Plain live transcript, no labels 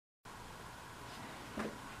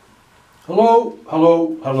Hello,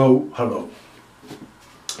 hello, hello, hello.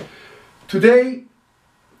 Today,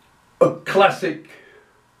 a classic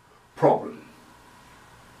problem.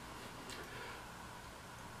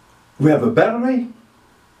 We have a battery,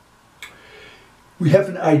 we have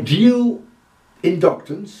an ideal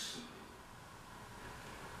inductance,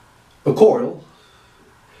 a coil,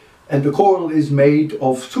 and the coil is made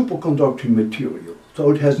of superconducting material,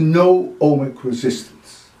 so it has no ohmic resistance.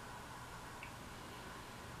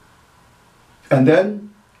 And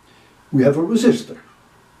then we have a resistor.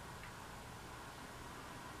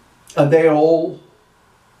 And they are all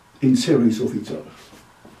in series of each other.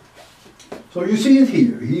 So you see it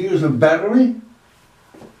here. Here is a battery.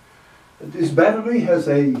 This battery has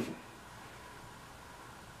a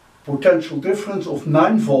potential difference of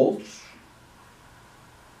 9 volts.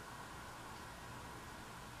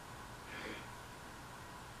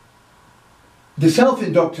 The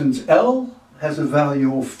self-inductance L has a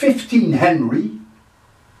value of 15 Henry,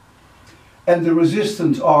 and the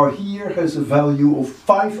resistance R here has a value of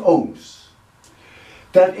 5 ohms.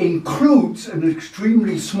 That includes an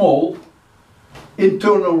extremely small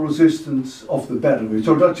internal resistance of the battery,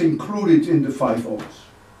 so that's included in the 5 ohms.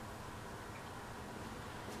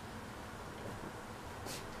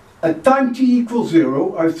 At time t equals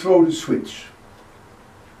 0, I throw the switch.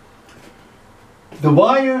 The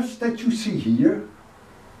wires that you see here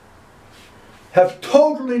have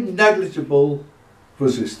totally negligible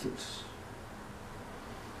resistance.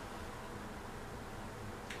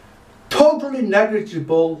 Totally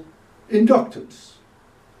negligible inductance.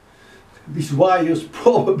 These wires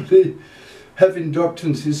probably have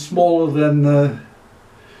inductances smaller than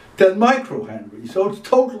 10 microhenry, so it's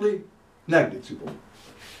totally negligible.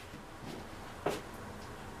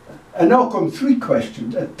 And now come 3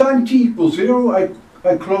 questions. At time t equals 0,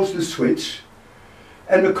 I close the switch,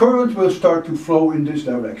 and the current will start to flow in this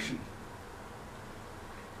direction.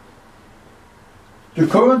 The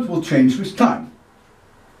current will change with time.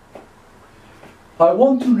 I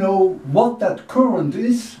want to know what that current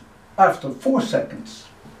is after 4 seconds.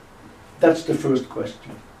 That's the first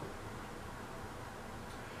question.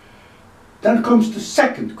 Then comes the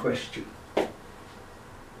second question.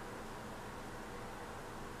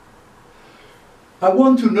 I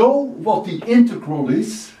want to know what the integral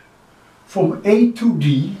is from A to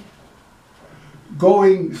D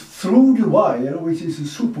going through the wire, which is a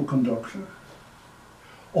superconductor,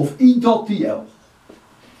 of E dot dl.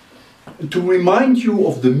 And to remind you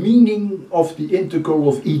of the meaning of the integral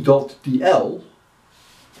of E dot dl,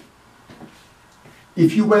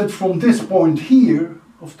 if you went from this point here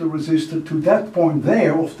of the resistor to that point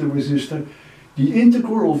there of the resistor, the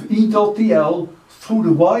integral of E dot dl through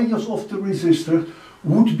the wires of the resistor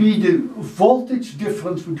would be the voltage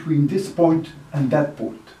difference between this point and that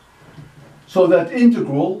point. So that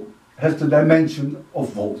integral has the dimension of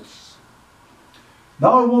volts.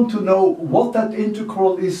 Now I want to know what that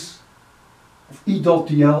integral is of E dot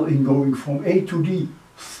dl in going from A to D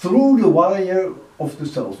through the wire of the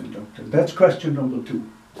self-inductor. That's question number 2.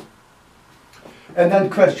 And then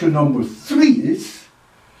question number 3 is,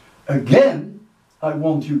 again, I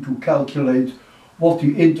want you to calculate what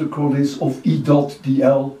the integral is of E dot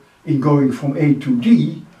dl in going from A to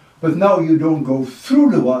D, but now you don't go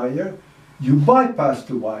through the wire, you bypass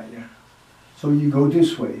the wire. So you go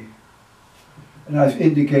this way. And I've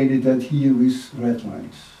indicated that here with red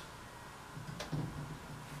lines.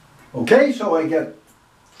 Okay, so I get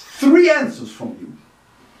 3 answers from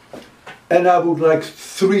you. And I would like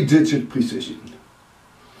 3-digit precision.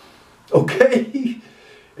 Okay,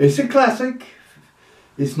 it's a classic.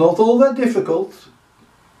 It's not all that difficult,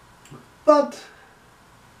 but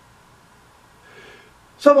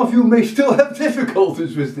some of you may still have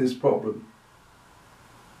difficulties with this problem.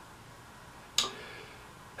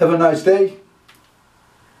 Have a nice day,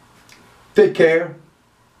 take care,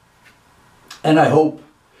 and I hope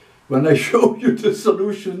when I show you the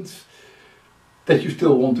solutions that you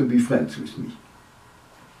still want to be friends with me.